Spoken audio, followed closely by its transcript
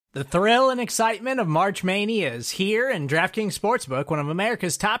The thrill and excitement of March Mania is here, and DraftKings Sportsbook, one of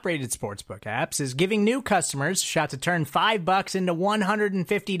America's top-rated sportsbook apps, is giving new customers a shot to turn $5 into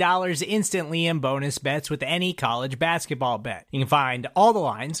 $150 instantly in bonus bets with any college basketball bet. You can find all the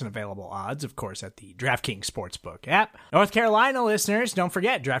lines and available odds, of course, at the DraftKings Sportsbook app. North Carolina listeners, don't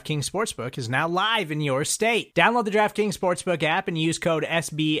forget, DraftKings Sportsbook is now live in your state. Download the DraftKings Sportsbook app and use code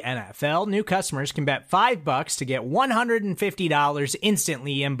SBNFL. New customers can bet $5 to get $150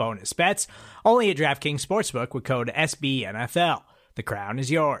 instantly in bonus bets, only at DraftKings Sportsbook with code SBNFL. The crown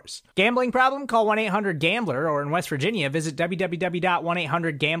is yours. Gambling problem? Call 1-800-GAMBLER, or in West Virginia, visit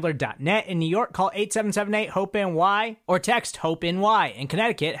www.1800gambler.net. In New York, call 877-8-HOPE-NY or text HOPE-NY. In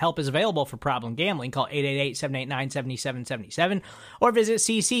Connecticut, help is available for problem gambling. Call 888-789-7777 or visit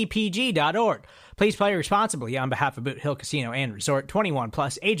ccpg.org. Please play responsibly on behalf of Boot Hill Casino and Resort. 21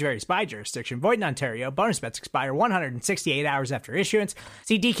 plus, age varies by jurisdiction. Void in Ontario. Bonus bets expire 168 hours after issuance.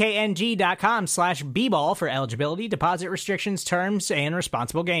 See dkng.com/bball for eligibility, deposit restrictions, terms, and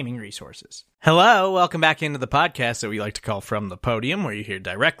responsible gaming resources. Hello, welcome back into the podcast that we like to call From the Podium, where you hear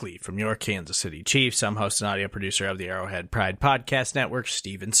directly from your Kansas City Chiefs. I'm host and audio producer of the Arrowhead Pride Podcast Network,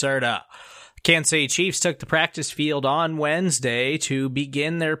 Steven Serta. Kansas City Chiefs took the practice field on Wednesday to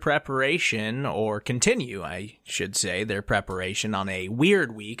begin their preparation, or continue, I should say, their preparation on a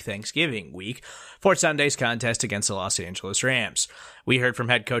weird week, Thanksgiving week, for Sunday's contest against the Los Angeles Rams. We heard from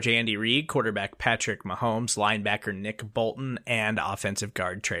head coach Andy Reid, quarterback Patrick Mahomes, linebacker Nick Bolton, and offensive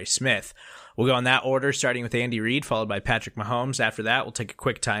guard Trey Smith. We'll go in that order, starting with Andy Reid, followed by Patrick Mahomes. After that, we'll take a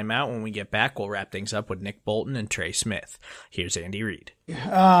quick timeout. When we get back, we'll wrap things up with Nick Bolton and Trey Smith. Here's Andy Reid.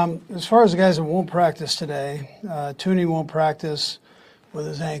 As far as the guys that won't practice today, Tooney won't practice with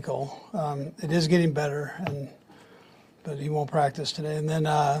his ankle. It is getting better, but he won't practice today. And then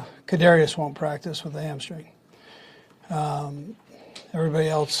Kadarius won't practice with the hamstring. Everybody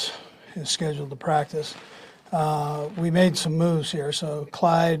else is scheduled to practice. We made some moves here. So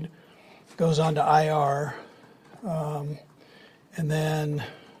Clyde goes on to IR, and then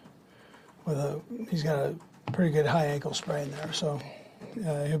he's got a pretty good high ankle sprain there, so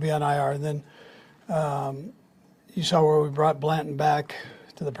he'll be on IR. And then you saw where we brought Blanton back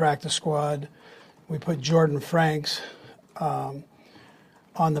to the practice squad. We put Jordan Franks on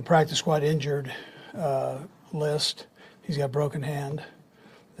the practice squad injured list. He's got a broken hand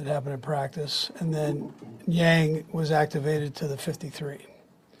that happened in practice. And then Yang was activated to the 53.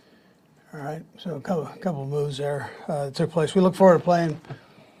 All right, so a couple of moves there took place. We look forward to playing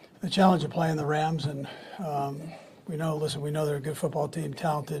the challenge of playing the Rams, and we know they're a good football team,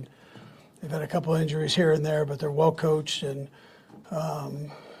 talented. They've had a couple of injuries here and there, but they're well coached, and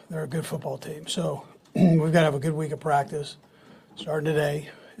they're a good football team. So we've got to have a good week of practice starting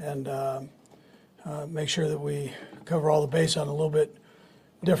today, and make sure that we cover all the base on a little bit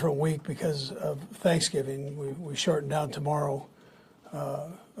different week because of Thanksgiving. We shortened down tomorrow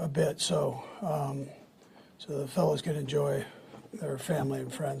a bit, so the fellows can enjoy their family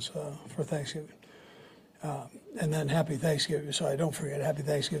and friends for Thanksgiving. And then happy Thanksgiving, so I don't forget, happy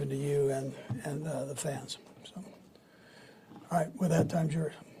Thanksgiving to you and the fans. So, all right, with that, time's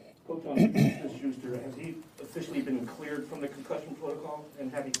yours. Coach, Mr. Schuster, has he officially been cleared from the concussion protocol?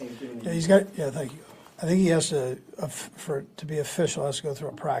 And happy Thanksgiving. Yeah, thank you. I think he has to, to be official, has to go through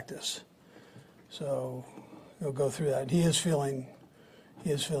a practice. So he'll go through that. He is feeling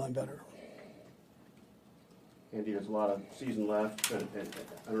better. Andy, there's a lot of season left, and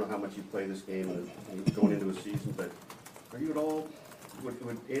I don't know how much you play this game going into a season, but are you at all,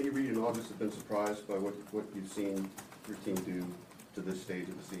 would Andy Reid in August have been surprised by what you've seen your team do to this stage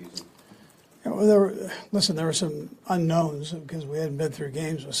of the season? Yeah, well, there were some unknowns because we hadn't been through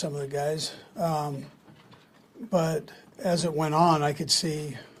games with some of the guys. But as it went on, I could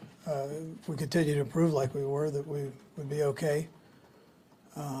see if we continue to improve like we were, that we would be okay.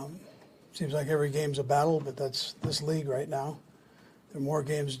 Seems like every game's a battle, but that's this league right now. There are more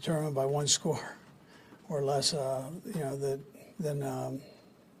games determined by one score or less, than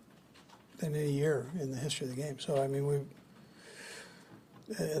any year in the history of the game. So I mean,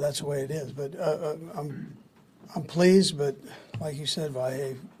 that's the way it is. But I'm pleased. But like you said,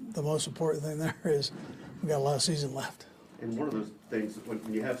 the most important thing there is we got a lot of season left. And one of those things, when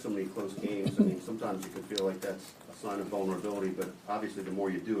you have so many close games, I mean, sometimes you can feel like that's a sign of vulnerability, but obviously the more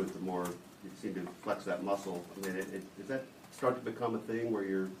you do it, the more you seem to flex that muscle. I mean, does that start to become a thing where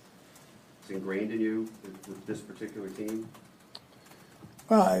it's ingrained in you with this particular team?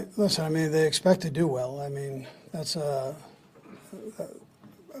 Well, they expect to do well. I mean, that's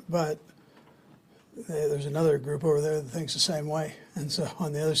but there's another group over there that thinks the same way. And so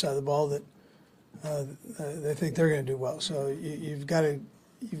on the other side of the ball that they think they're going to do well. So you've got to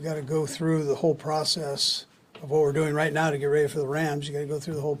you've got to go through the whole process of what we're doing right now to get ready for the Rams. You got to go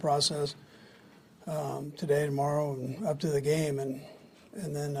through the whole process today, tomorrow, and up to the game, and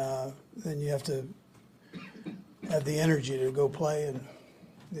then you have to have the energy to go play. And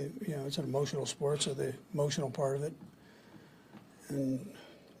it's an emotional sport, so the emotional part of it, and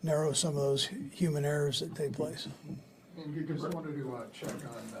narrow some of those human errors that take place. And you just wanted to check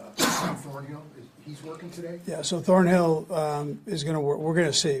on Thornhill. He's working today? Yeah, so Thornhill is going to work. We're going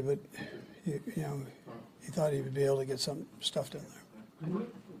to see, but he thought he would be able to get some stuff done there.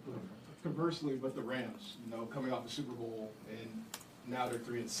 Conversely, with the Rams, coming off the Super Bowl and now they're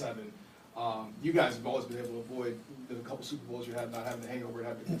 3-7, you guys have always been able to avoid the couple Super Bowls you had, not having the hangover and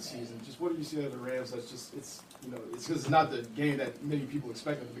having a good season. Just what do you see out of the Rams? That's just it's because it's not the game that many people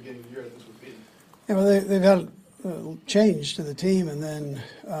expected at the beginning of the year that this would be. Yeah, well, they've had change to the team, and then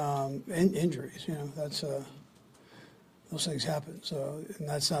injuries. That's those things happen. So, and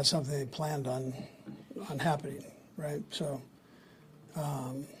that's not something they planned on happening, right? So,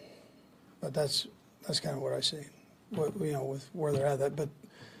 but that's kind of what I see. With where they're at. But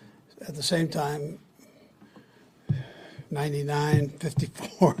at the same time, 99,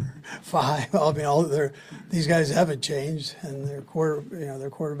 54, 5. I mean, these guys haven't changed, and their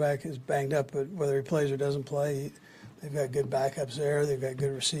quarterback is banged up. But whether he plays or doesn't play, they've got good backups there. They've got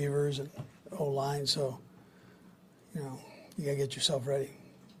good receivers and O-line. So, you got to get yourself ready.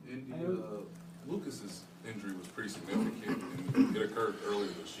 And Lucas's injury was pretty significant, and it occurred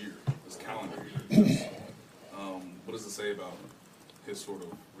earlier this year, this calendar year. What does it say about his sort of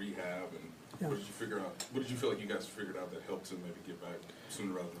rehab, and what did you figure out? What did you feel like you guys figured out that helped him maybe get back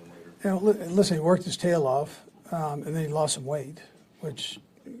sooner rather than later? Listen, he worked his tail off, and then he lost some weight, which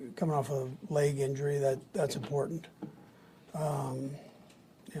coming off a leg injury, that's important.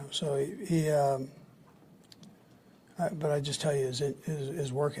 So he but I just tell you,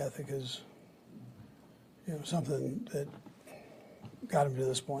 his work ethic is, something that got him to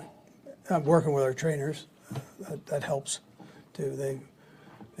this point. I'm working with our trainers. That helps too. They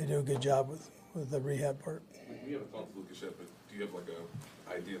do a good job with the rehab part. We haven't talked to Lucas yet, but do you have like an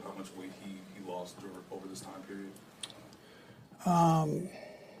idea of how much weight he lost over this time period?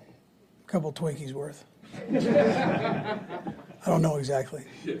 A couple Twinkies worth. I don't know exactly.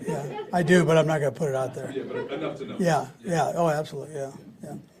 Yeah, I do, but I'm not going to put it out there. Yeah, but enough to know. Yeah. Oh, absolutely. Yeah.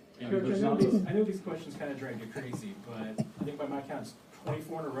 Coach, I know these questions kind of drive you crazy, but I think by my count, it's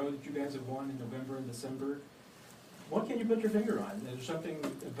 24 in a row that you guys have won in November and December. What can you put your finger on? Is there something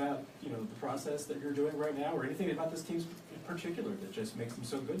about the process that you're doing right now, or anything about this team in particular that just makes them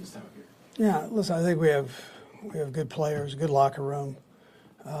so good this time of year? Yeah, listen, I think we have good players, good locker room,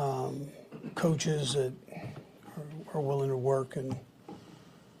 coaches that are willing to work, and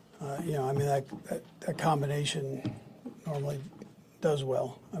that combination normally does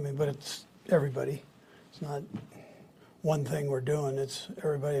well. But it's everybody. It's not one thing we're doing, it's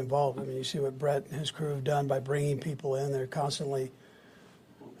everybody involved. You see what Brett and his crew have done by bringing people in. They're constantly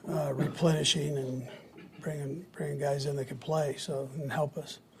replenishing and bringing guys in that can play and help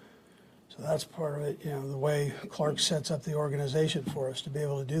us. So that's part of it. The way Clark sets up the organization for us to be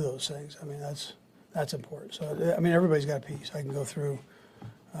able to do those things. That's important. So everybody's got a piece. I can go through,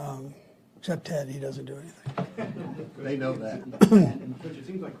 except Ted. He doesn't do anything. They know that. Coach, it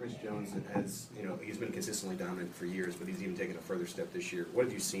seems like Chris Jones has, he's been consistently dominant for years, but he's even taken a further step this year. What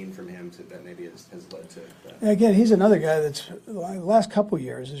have you seen from him that maybe has led to that? And again, he's another guy that's the last couple of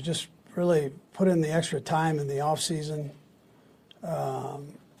years has just really put in the extra time in the off season.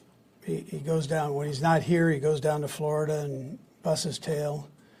 He goes down when he's not here. He goes down to Florida and busts his tail,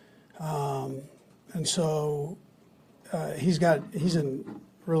 and so he's in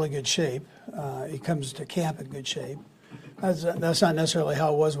really good shape. He comes to camp in good shape. That's not necessarily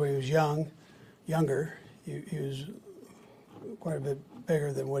how it was when he was younger. He was quite a bit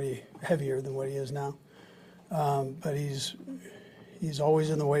bigger heavier than what he is now. But he's always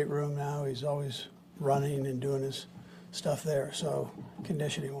in the weight room now. He's always running and doing his stuff there. So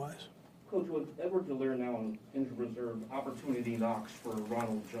conditioning wise. Coach, with Edward Delaire now on injured reserve, opportunity knocks for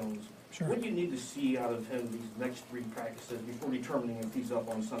Ronald Jones. Sure. What do you need to see out of him these next 3 practices before determining if he's up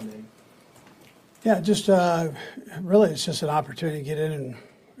on Sunday? Yeah, just really, it's just an opportunity to get in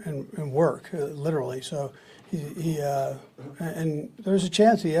and work, literally. So and there's a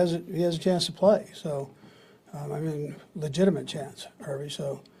chance he has a chance to play. So legitimate chance, Harvey.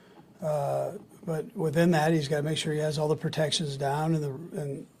 So, but within that, he's got to make sure he has all the protections down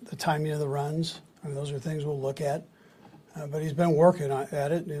and the timing of the runs. Those are things we'll look at. But he's been working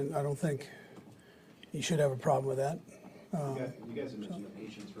at it, and I don't think he should have a problem with that. You guys have mentioned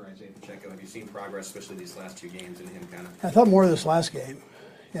patience for Isaiah Pacheco. Have you seen progress, especially these last 2 games, in him kind of? I thought more of this last game.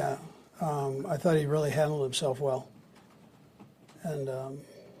 Yeah. I thought he really handled himself well. And,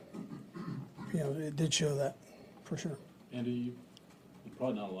 it did show that, for sure. Andy, you've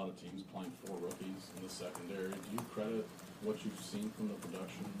probably not a lot of teams playing 4 rookies in the secondary. Do you credit what you've seen from the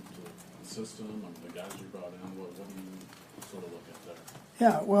production to the system and the guys you brought in? What do you sort of look at there?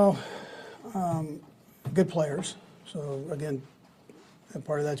 Yeah, well, good players. So, again,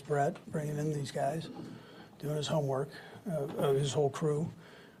 part of that's Brett bringing in these guys, doing his homework, of his whole crew.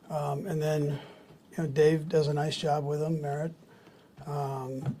 And then, Dave does a nice job with them, Merritt.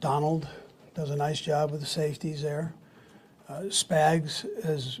 Donald does a nice job with the safeties there. Spags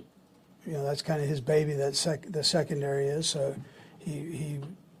is, that's kind of his baby, the secondary is. So he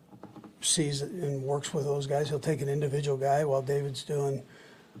sees it and works with those guys. He'll take an individual guy while David's doing,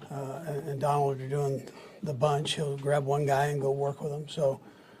 and Donald are doing the bunch. He'll grab one guy and go work with them. So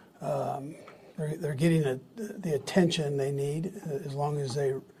they're getting the attention they need as long as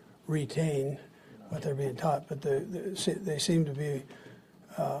they retain what they're being taught. But they seem to be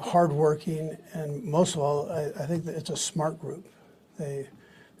hardworking, and most of all, I think that it's a smart group. They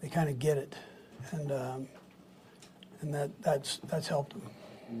kind of get it, and that's helped them.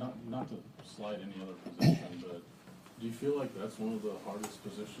 Not to slide any other position, but do you feel like that's one of the hardest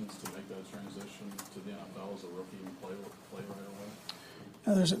positions to make that transition to the NFL as a rookie and play right away?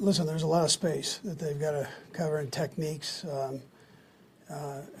 Now there's a lot of space that they've got to cover in techniques, and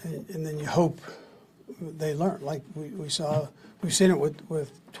then you hope they learn. Like we've seen it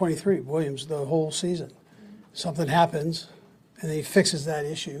with 23 Williams the whole season. Something happens, and he fixes that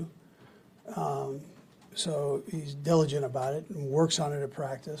issue. So he's diligent about it and works on it at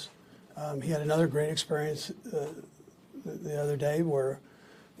practice. He had another great experience the other day where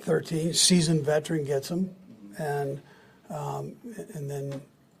 13 seasoned veteran gets him, and then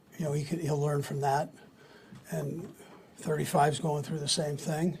he'll learn from that. And 35's going through the same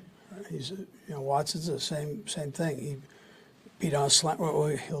thing. He's Watson's the same thing. He beat on a slant.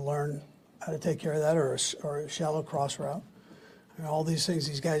 He'll learn how to take care of that, or a shallow cross route. All these things,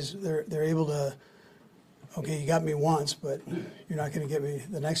 these guys, they're able to. Okay, you got me once, but you're not going to get me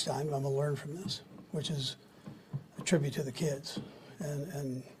the next time. I'm going to learn from this, which is a tribute to the kids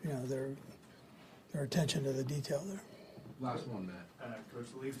and their attention to the detail there. Last one, Matt. Coach,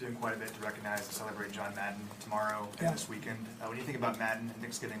 the league's doing quite a bit to recognize and celebrate John Madden tomorrow and this weekend. When you think about Madden and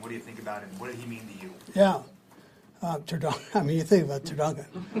Thanksgiving, what do you think about him? What did he mean to you? Yeah. Turducken. You think about Turducken.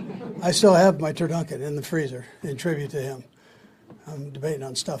 I still have my Turducken in the freezer in tribute to him. I'm debating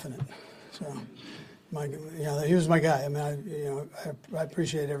on stuffing it. So, he was my guy. I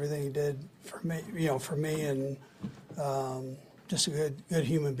appreciate everything he did for me, and just a good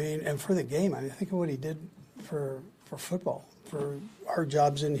human being, and for the game. Think of what he did for football, for our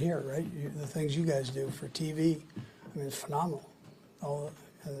jobs in here, right? The things you guys do for TV. It's phenomenal. All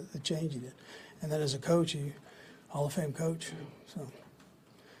the change he did, and then as a coach, Hall of Fame coach. So,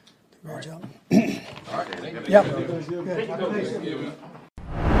 great job. All right. Thank you. Yep. Thank you.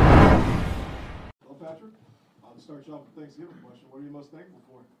 Well, Patrick, I'll start you off with the Thanksgiving question. What are you most thankful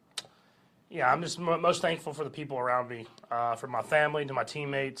for? Yeah, I'm just most thankful for the people around me, for my family, to my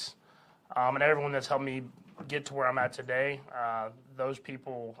teammates, and everyone that's helped me get to where I'm at today. Those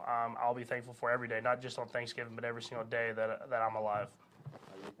people I'll be thankful for every day, not just on Thanksgiving, but every single day that I'm alive.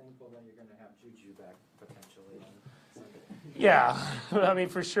 Are you thankful that you're going to have Juju back potentially on Sunday? Yeah,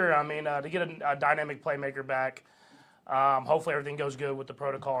 for sure. To get a dynamic playmaker back, hopefully everything goes good with the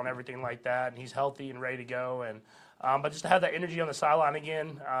protocol and everything like that, and he's healthy and ready to go. And but just to have that energy on the sideline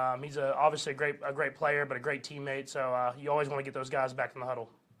again, he's obviously a great player, but a great teammate. So you always want to get those guys back in the huddle.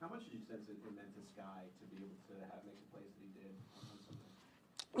 How much did you sense it meant to Sky to be able to make the plays that he did on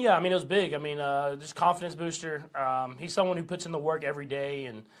Sunday? Yeah, it was big. Just confidence booster. He's someone who puts in the work every day,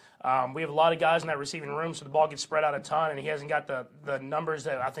 and we have a lot of guys in that receiving room, so the ball gets spread out a ton, and he hasn't got the numbers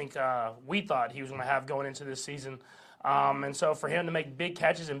that I think we thought he was going to have going into this season. And so for him to make big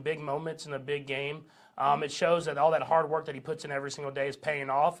catches and big moments in a big game, it shows that all that hard work that he puts in every single day is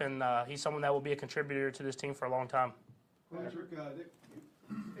paying off, and he's someone that will be a contributor to this team for a long time. Patrick,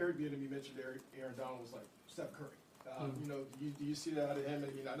 Eric Bieniemy, you mentioned Aaron Donald was like Steph Curry. Do you see that out of him?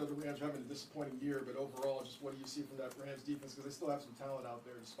 I know the Rams are having a disappointing year, but overall, just what do you see from that Rams defense? Because they still have some talent out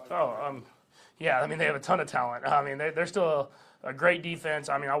there despite. They have a ton of talent. They're still a great defense.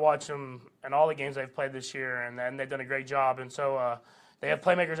 I watch them in all the games they've played this year, and they've done a great job. And so they have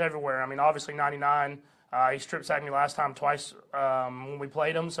playmakers everywhere. Obviously 99. He strip sacked me last time twice when we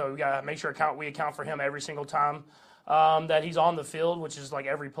played him, so we got to make sure we account for him every single time. that he's on the field, which is like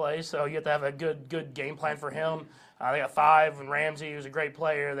every play. So you have to have a good game plan for him. They got 5 and Ramsey, who's a great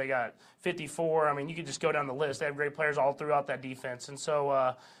player. They got 54. I mean, you could just go down the list. They have great players all throughout that defense. And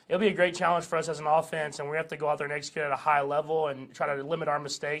so it'll be a great challenge for us as an offense, and we have to go out there and execute at a high level and try to limit our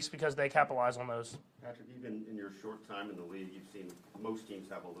mistakes because they capitalize on those. Patrick, even in your short time in the league, you've seen most teams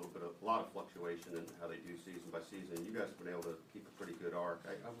have a lot of fluctuation in how they do season by season. You guys have been able to keep a pretty good arc.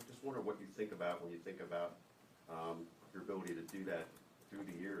 I just wonder what you think about when you think about your ability to do that through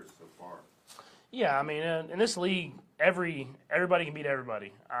the years so far. Yeah, I mean, in this league, everybody can beat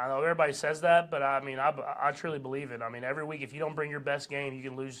everybody. I know everybody says that, but I mean, I truly believe it. I mean, every week, if you don't bring your best game, you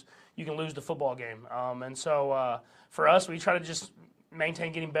can lose the football game. And so for us, we try to just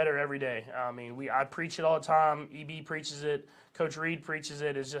maintain getting better every day. I mean, I preach it all the time. EB preaches it. Coach Reid preaches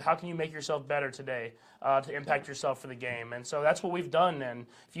it. Is just how can you make yourself better today to impact yourself for the game? And so that's what we've done. And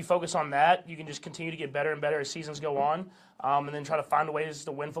if you focus on that, you can just continue to get better and better as seasons go on, and then try to find ways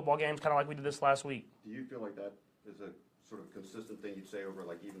to win football games, kind of like we did this last week. Do you feel like that is a sort of consistent thing you'd say over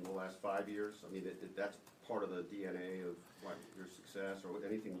like even the last 5 years? I mean, that's part of the DNA of like your success, or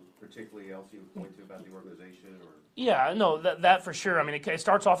anything particularly else you would point to about the organization? Or yeah, no, that for sure. I mean, it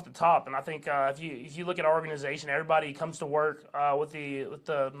starts off at the top, and I think if you look at our organization, everybody comes to work with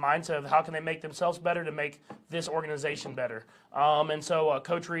the mindset of how can they make themselves better to make this organization better. And so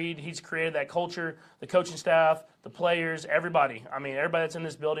Coach Reid, he's created that culture, the coaching staff, the players, everybody. I mean, everybody that's in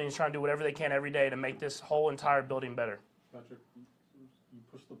this building is trying to do whatever they can every day to make this whole entire building better. Patrick, you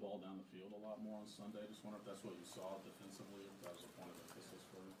pushed the ball down the field a lot more on Sunday. Just wonder if that's what you saw defensively, if that was a point of emphasis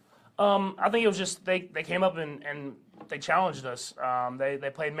for you. I think it was just they came up and they challenged us.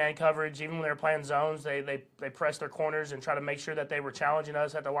 They played man coverage. Even when they were playing zones, they pressed their corners and tried to make sure that they were challenging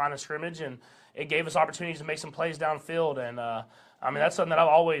us at the line of scrimmage, and it gave us opportunities to make some plays downfield. And I mean, that's something that I've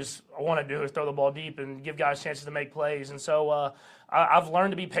always want to do, is throw the ball deep and give guys chances to make plays. And so I've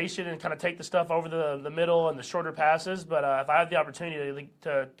learned to be patient and kind of take the stuff over the middle and the shorter passes. But if I have the opportunity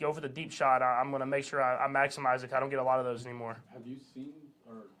to go for the deep shot, I'm going to make sure I maximize it. I don't get a lot of those anymore. Have you seen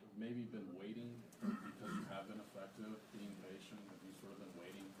or maybe been waiting because you have been effective, being patient? Have you sort of been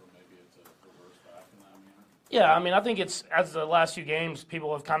waiting for maybe it to reverse back in that manner? Yeah, I mean, I think it's, as the last few games,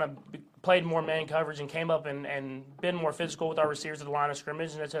 people have kind of played more man coverage and came up and been more physical with our receivers at the line of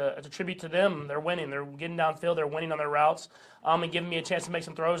scrimmage, and it's a tribute to them. They're winning. They're getting downfield. They're winning on their routes, and giving me a chance to make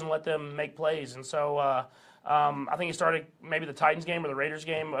some throws and let them make plays. And so I think it started maybe the Titans game or the Raiders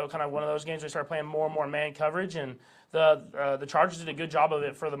game, kind of one of those games. They started playing more and more man coverage, and the Chargers did a good job of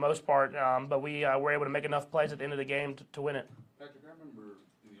it for the most part, but we were able to make enough plays at the end of the game to win it. Patrick, I remember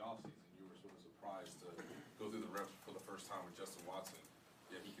in the offseason you were sort of surprised to go through the reps for the first time with Justin Watson.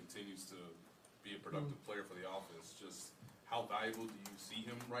 Yet he continues to be a productive player for the offense. Just how valuable do you see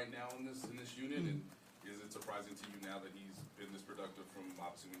him right now in this unit? And is it surprising to you now that he's been this productive from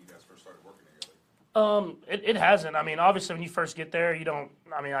obviously when you guys first started working together? It hasn't. I mean, obviously when you first get there, you don't.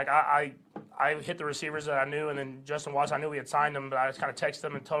 I mean, like I hit the receivers that I knew, and then Justin Watson, I knew we had signed him, but I just kind of texted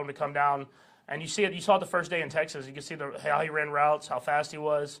him and told him to come down. And you see it. You saw it the first day in Texas. You could see how he ran routes, how fast he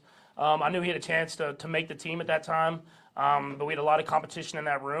was. I knew he had a chance to make the team at that time, but we had a lot of competition in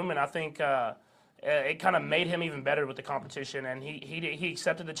that room, and I think it kind of made him even better with the competition. And he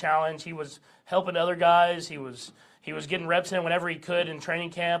accepted the challenge. He was helping other guys. He was getting reps in whenever he could in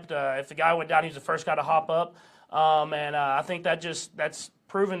training camp. If the guy went down, he was the first guy to hop up. And I think that's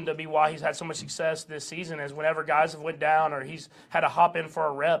proven to be why he's had so much success this season, is whenever guys have went down or he's had to hop in for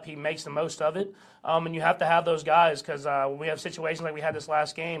a rep, he makes the most of it. And you have to have those guys, because when we have situations like we had this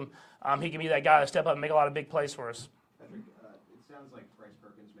last game, he can be that guy to step up and make a lot of big plays for us. Patrick, it sounds like Bryce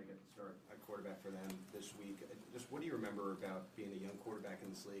Perkins may get the start at quarterback for them this week. Just what do you remember about being a young quarterback in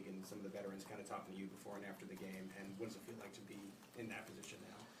this league and some of the veterans kind of talking to you before and after the game, and what does it feel like to be in that position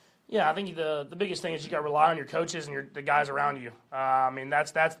now? Yeah, I think the biggest thing is you got to rely on your coaches and the guys around you. I mean,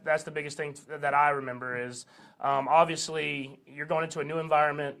 that's the biggest thing that I remember is obviously you're going into a new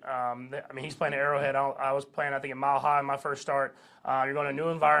environment. I mean, he's playing at Arrowhead. I was playing, I think, at Mile High in my first start. You're going to a new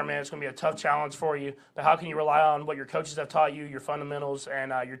environment. It's going to be a tough challenge for you. But how can you rely on what your coaches have taught you, your fundamentals,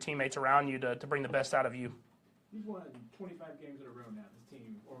 and your teammates around you to bring the best out of you? You've won 25 games in a row now, this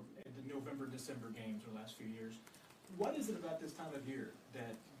team, or the November, December games for the last few years. What is it about this time of year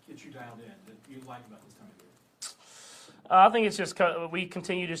that gets you dialed in, that you like about this time of year? I think it's just we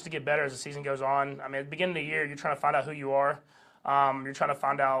continue just to get better as the season goes on. I mean, at the beginning of the year, you're trying to find out who you are. You're trying to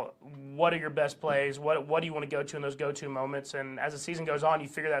find out what are your best plays, what do you want to go to in those go-to moments. And as the season goes on, you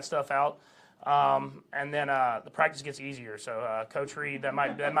figure that stuff out. And then the practice gets easier. So, Coach Reid, that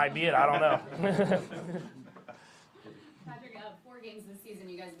might be it. I don't know. Patrick, 4 games this season,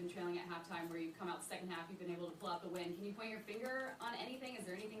 you guys have been trailing at halftime where you've come out the second half, you've been able to pull out the win. Can you point your finger on anything? Is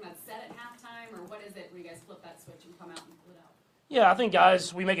there anything that's said at halftime, or what is it where you guys flip that switch and come out and pull it out? Yeah, I think,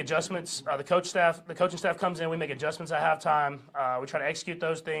 guys, we make adjustments. The coaching staff comes in. We make adjustments at halftime. We try to execute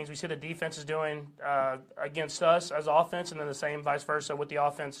those things. We see what the defense is doing against us as offense, and then the same vice versa what the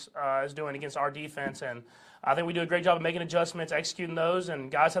offense is doing against our defense. And I think we do a great job of making adjustments, executing those, and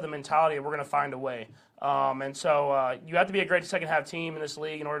guys have the mentality that we're going to find a way. And so you have to be a great second-half team in this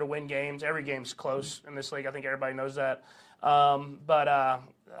league in order to win games. Every game's close in this league. I think everybody knows that. But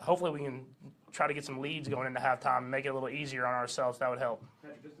hopefully we can try to get some leads going into halftime and make it a little easier on ourselves. That would help.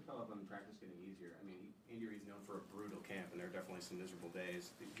 Patrick, just to follow up on practice getting easier, I mean, Andy Reid's known for a brutal camp, and there are definitely some miserable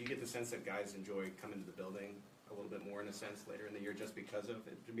days. Do you get the sense that guys enjoy coming to the building a little bit more in a sense later in the year just because of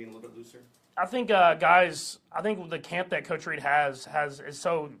it being a little bit looser? I think guys, I think the camp that Coach Reid has is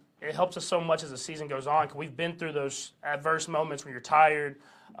so it helps us so much as the season goes on. Cause we've been through those adverse moments when you're tired,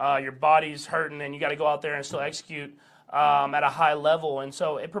 your body's hurting, and you got to go out there and still execute at a high level. And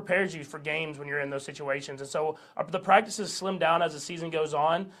so it prepares you for games when you're in those situations. And so the practices slim down as the season goes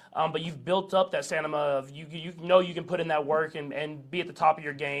on, but you've built up that stamina of you know you can put in that work and be at the top of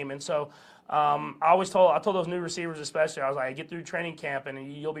your game. And so I told those new receivers especially, I was like, get through training camp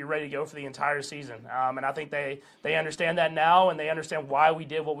and you'll be ready to go for the entire season. And I think they understand that now, and they understand why we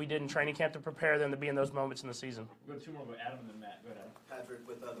did what we did in training camp to prepare them to be in those moments in the season. We'll go two more, but Adam and then Matt. Go ahead, Adam. Patrick,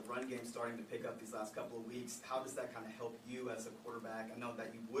 with the run game starting to pick up these last couple of weeks, how does that kind of help you as a quarterback? I know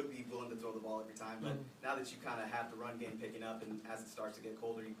that you would be willing to throw the ball every time, but now that you kind of have the run game picking up, and as it starts to get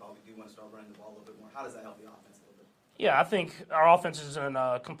colder, you probably do want to start running the ball a little bit more. How does that help the offense a little bit? Yeah, I think our offense is in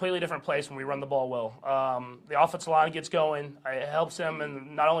a completely different place when we run the ball well. The offensive line gets going. It helps them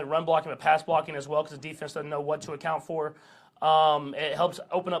in not only run blocking but pass blocking as well because the defense doesn't know what to account for. It helps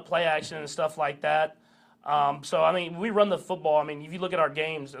open up play action and stuff like that. So, I mean, we run the football. I mean, if you look at our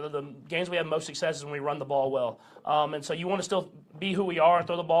games, the games we have most success is when we run the ball well. And so you want to still be who we are and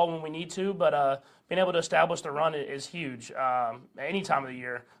throw the ball when we need to, but being able to establish the run is huge. Any time of the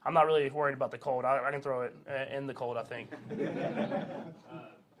year, I'm not really worried about the cold. I can throw it in the cold, I think. Patrick,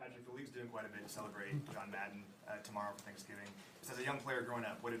 the league's doing quite a bit to celebrate John Madden tomorrow for Thanksgiving. Just as a young player growing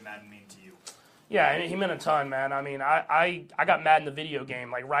up, what did Madden mean to you? Yeah, he meant a ton, man. I mean, I got Madden the video game,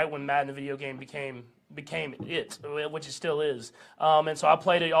 like right when Madden the video game became it, which it still is. And so I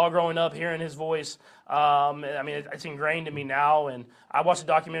played it all growing up, hearing his voice. I mean, it's ingrained in me now. And I watched a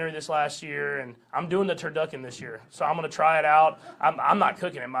documentary this last year, and I'm doing the turducken this year. So I'm going to try it out. I'm not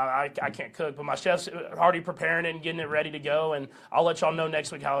cooking it. I can't cook, but my chef's already preparing it and getting it ready to go. And I'll let y'all know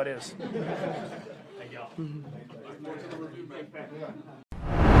next week how it is. Thank y'all.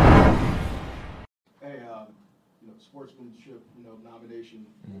 Hey, sportsmanship, nomination.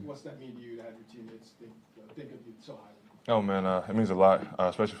 What's that mean to you to have your teammates think of you so highly? Oh man, it means a lot,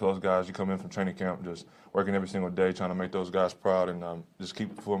 especially for those guys. You come in from training camp, just working every single day, trying to make those guys proud, and just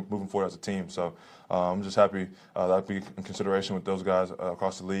keep moving forward as a team. So I'm just happy that I be in consideration with those guys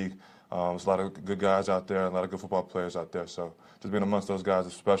across the league. There's a lot of good guys out there, a lot of good football players out there. So just being amongst those guys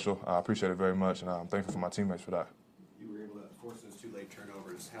is special. I appreciate it very much, and I'm thankful for my teammates for that. You were able to force those 2 late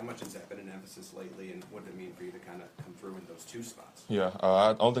turnovers. How much has that been an emphasis lately, and what did it mean for you to kind of come through in those 2 spots? Yeah,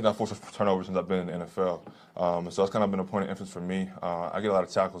 I don't think I've forced a turnover since I've been in the NFL. So it's kind of been a point of emphasis for me. I get a lot of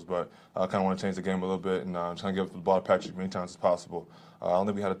tackles, but I kind of want to change the game a little bit and try to give the ball to Patrick as many times as possible. I don't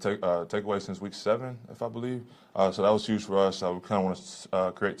think we had a takeaway since week 7, if I believe. So that was huge for us. We kind of want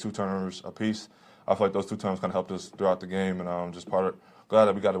to create 2 turnovers apiece. I feel like those 2 turnovers kind of helped us throughout the game, and just glad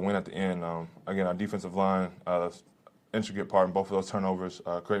that we got to win at the end. Again, our defensive line, intricate part in both of those turnovers,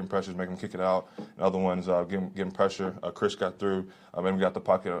 creating pressures, making them kick it out. And other ones, getting pressure. Chris got through, maybe got the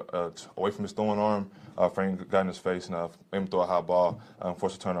pocket away from his throwing arm, Frank got in his face, and made him throw a high ball,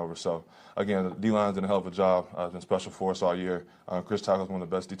 force a turnover. So, again, the D-line's done a hell of a job. It's been special for us all year. Chris tackles one of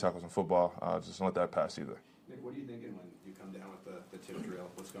the best D tackles in football. Just don't let that pass either. Nick, what are you thinking when you come down with the tip drill?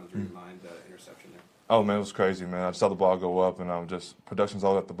 What's going through your mind, interception there? Oh, man, it was crazy, man. I just saw the ball go up, and production's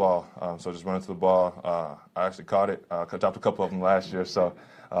all at the ball. So just running to the ball. I actually caught it. I dropped a couple of them last year, so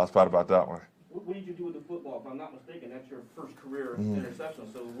I was proud about that one. What did you do with the football? If I'm not mistaken, that's your first career interception,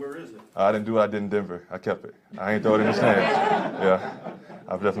 so where is it? I didn't do what I did in Denver. I kept it. I ain't throw it in the stands. Yeah,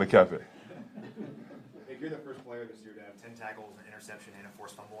 I've definitely kept it. If you're the first player this year to have 10 tackles, an interception, and a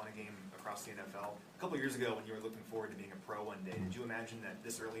forced fumble in a game across the NFL, a couple of years ago when you were looking forward to being a pro one day, did you imagine that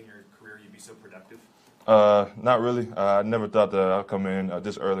this early in your career you'd be so productive? Not really. I never thought that I'd come in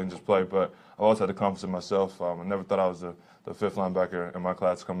this early and just play, but I always had the confidence in myself. I never thought I was the 5th linebacker in my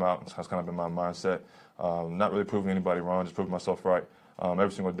class to come out. That's kind of been my mindset. Not really proving anybody wrong, just proving myself right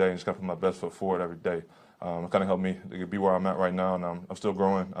every single day, and just got to put my best foot forward every day. it kind of helped me to be where I'm at right now, and I'm still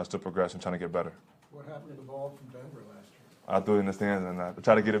growing, I'm still progressing, trying to get better. What happened to the ball from Denver last year? I threw it in the stands and I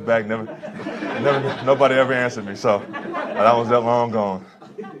tried to get it back. Nobody ever answered me, so that was that long gone.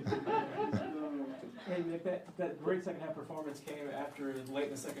 Hey, Nick, that great second half performance came after late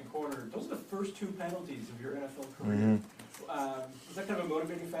in the second quarter. Those are the first 2 penalties of your NFL career. Mm-hmm. Is that kind of a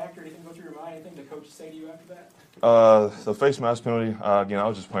motivating factor? Anything go through your mind? Anything the coach say to you after that? The face mask penalty, again, I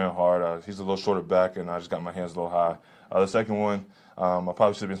was just playing hard. He's a little shorter back, and I just got my hands a little high. The second one, I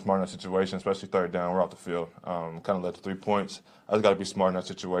probably should have been smart in that situation, especially third down. We're off the field. Kind of led to 3 points. I just got to be smart in that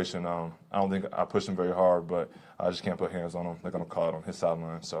situation. I don't think I pushed him very hard, but I just can't put hands on him. They're going to call it on his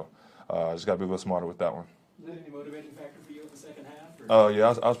sideline. So I just got to be a little smarter with that one. Was that any motivating factor for you in the second half?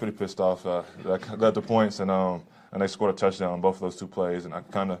 Yeah, I was pretty pissed off. I led the points, and they scored a touchdown on both of those 2 plays, and I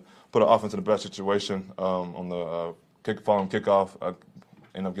kind of put an offense in a bad situation on the following kickoff. I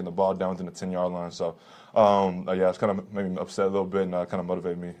ended up getting the ball down within the 10-yard line. So, yeah, it's kind of made me upset a little bit, and kind of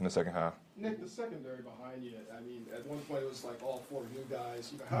motivated me in the second half. Nick, the secondary behind you, I mean, at one point it was like all 4 new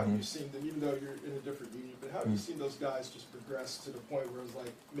guys. How have you seen them, even though you're in a different union, but how have you seen those guys just progress to the point where it was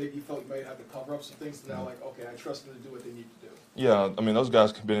like maybe you felt you might have to cover up some things, to now like, okay, I trust them to do what they need to do? Yeah, I mean, those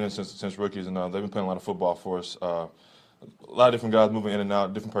guys have been in since rookies, and they've been playing a lot of football for us. A lot of different guys moving in and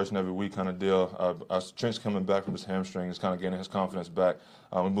out, different person every week kind of deal. Trent's coming back from his hamstring, he's kind of getting his confidence back.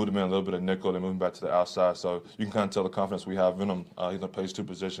 We moved him in a little bit of nickel, then moved him back to the outside, so you can kind of tell the confidence we have in him. He's going to play 2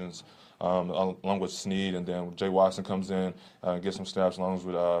 positions, along with Snead, and then Jay Watson comes in and gets some snaps along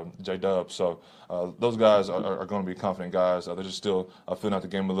with J Dub. So those guys are going to be confident guys. They're just still filling out the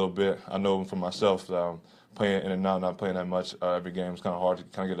game a little bit. I know for myself, playing in and out, not playing that much every game, it's kind of hard to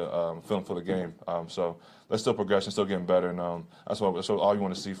kind of get a feeling for the game. So that's still progression, still getting better, and that's what all you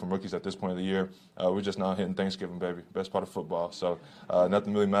want to see from rookies at this point of the year. We're just now hitting Thanksgiving, baby, best part of football. So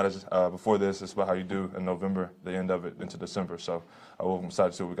nothing really matters before this. It's about how you do in November, the end of it, into December. So we're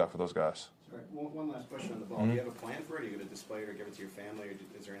excited to see what we got for those guys. Sorry, one last question on the ball. Do you have a plan for it? Are you going to display it or give it to your family,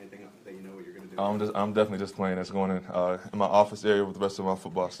 or is there anything that you know what you're going to do? I'm definitely just playing. It's going in my office area with the rest of my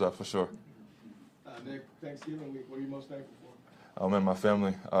football stuff for sure. Nick, Thanksgiving week, what are you most thankful for? Man, my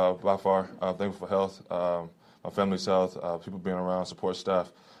family, by far. I'm thankful for health, my family's health, people being around, support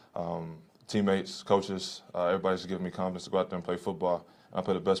staff, teammates, coaches. Everybody's giving me confidence to go out there and play football. I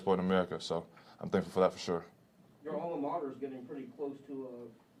play the best sport in America, so I'm thankful for that for sure. Your alma mater is getting pretty close to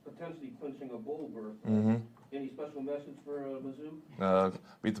potentially clinching a bowl berth. Any special message for Mizzou?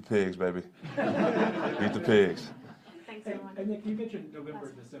 Beat the pigs, baby. Beat the pigs. Thanks, everyone. And Nick, you mentioned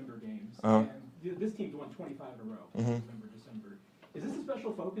November, December games. And this team's won 25 in a row. November, December. Is this a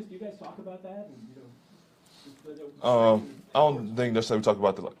special focus? Do you guys talk about that? And, I don't think necessarily we talk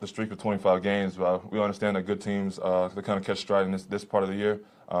about the streak of 25 games, but we understand that good teams they kind of catch stride in this part of the year.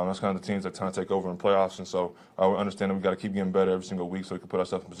 That's kind of the teams that kind of take over in playoffs, and so we understand that we got to keep getting better every single week so we can put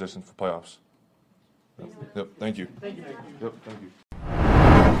ourselves in position for playoffs. Yep. Thank you. Thank you. Yep. Thank you.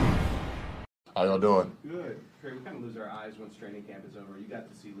 How y'all doing? Good. Trey, we kind of lose our eyes once training camp is over. You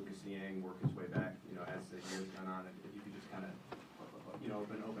got to see Lucas Niang work his way back, as the years gone on. If you could just kind of,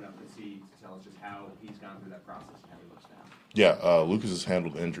 open up the seat to tell us just how he's gone through that process and how he looks now. Yeah, Lucas has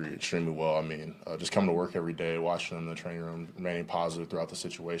handled the injury extremely well. I mean, just coming to work every day, watching him in the training room, remaining positive throughout the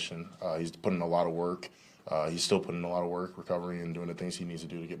situation. He's put in a lot of work. He's still putting in a lot of work, recovering and doing the things he needs to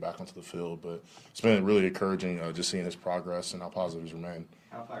do to get back onto the field. But it's been really encouraging just seeing his progress and how positive he's remained.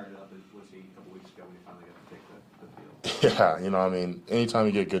 How fired up was he a couple weeks ago when he finally got to take the field? Yeah, anytime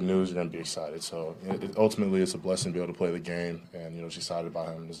you get good news, you're going to be excited. So ultimately, it's a blessing to be able to play the game, and, just excited about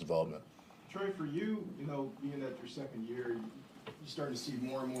him and his development. Trey, for you, being at your second year, you starting to see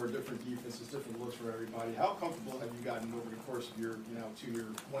more and more different defenses, different looks from everybody. How comfortable have you gotten over the course of your,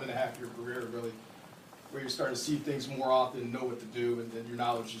 1.5-year career, really, where you're starting to see things more often, know what to do, and your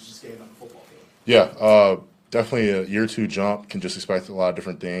knowledge is just gained on the football field? Yeah, definitely a year 2 jump. Can just expect a lot of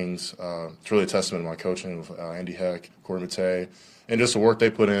different things. It's really a testament to my coaching with Andy Heck, Corey Matei, and just the work they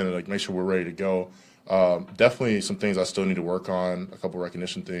put in and make sure we're ready to go. Definitely some things I still need to work on, a couple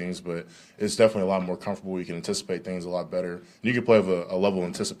recognition things, but it's definitely a lot more comfortable. You can anticipate things a lot better. And you can play with a level of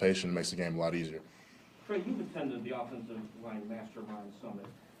anticipation that makes the game a lot easier. Trey, you've attended the offensive line mastermind summit.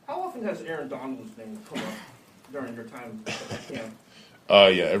 How often has Aaron Donald's name come up during your time at camp?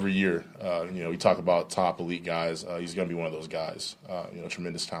 Yeah, every year. We talk about top elite guys. He's going to be one of those guys.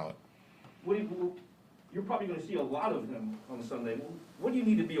 Tremendous talent. You're probably going to see a lot of him on Sunday. What do you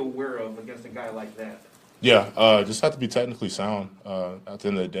need to be aware of against a guy like that? Yeah, just have to be technically sound. At the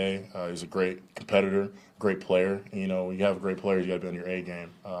end of the day, he's a great competitor, great player. When you have a great player, you got to be on your A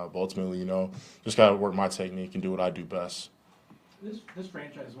game. But ultimately, just got to work my technique and do what I do best. This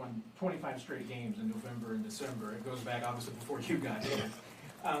franchise won 25 straight games in November and December. It goes back obviously before you got here.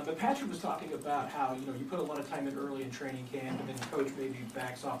 But Patrick was talking about how, you put a lot of time in early in training camp, and then the coach maybe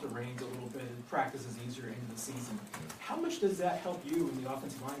backs off the reins a little bit and practices easier into the season. How much does that help you and the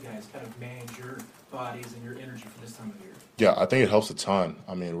offensive line guys kind of manage your bodies and your energy for this time of year? Yeah, I think it helps a ton.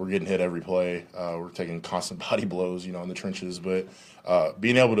 I mean, we're getting hit every play. We're taking constant body blows, in the trenches. But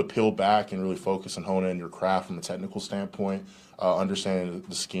being able to peel back and really focus and hone in your craft from a technical standpoint, understanding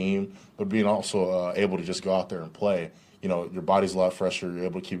the scheme, but being also able to just go out there and play. Your body's a lot fresher. You're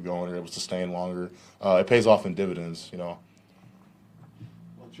able to keep going. You're able to sustain longer. It pays off in dividends, Well,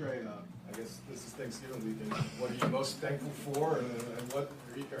 Trey, I guess this is Thanksgiving weekend. What are you most thankful for, and what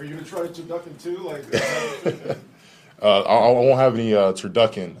are you going to try turducken too? I won't have any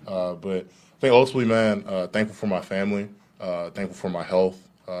turducken, but I think ultimately, man, thankful for my family, thankful for my health,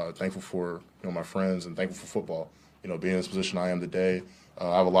 thankful for my friends, and thankful for football. Being in this position I am today,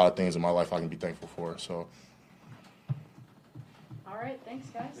 I have a lot of things in my life I can be thankful for. So. All right, thanks,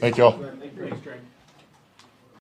 guys. Thank y'all. Thanks, Trey.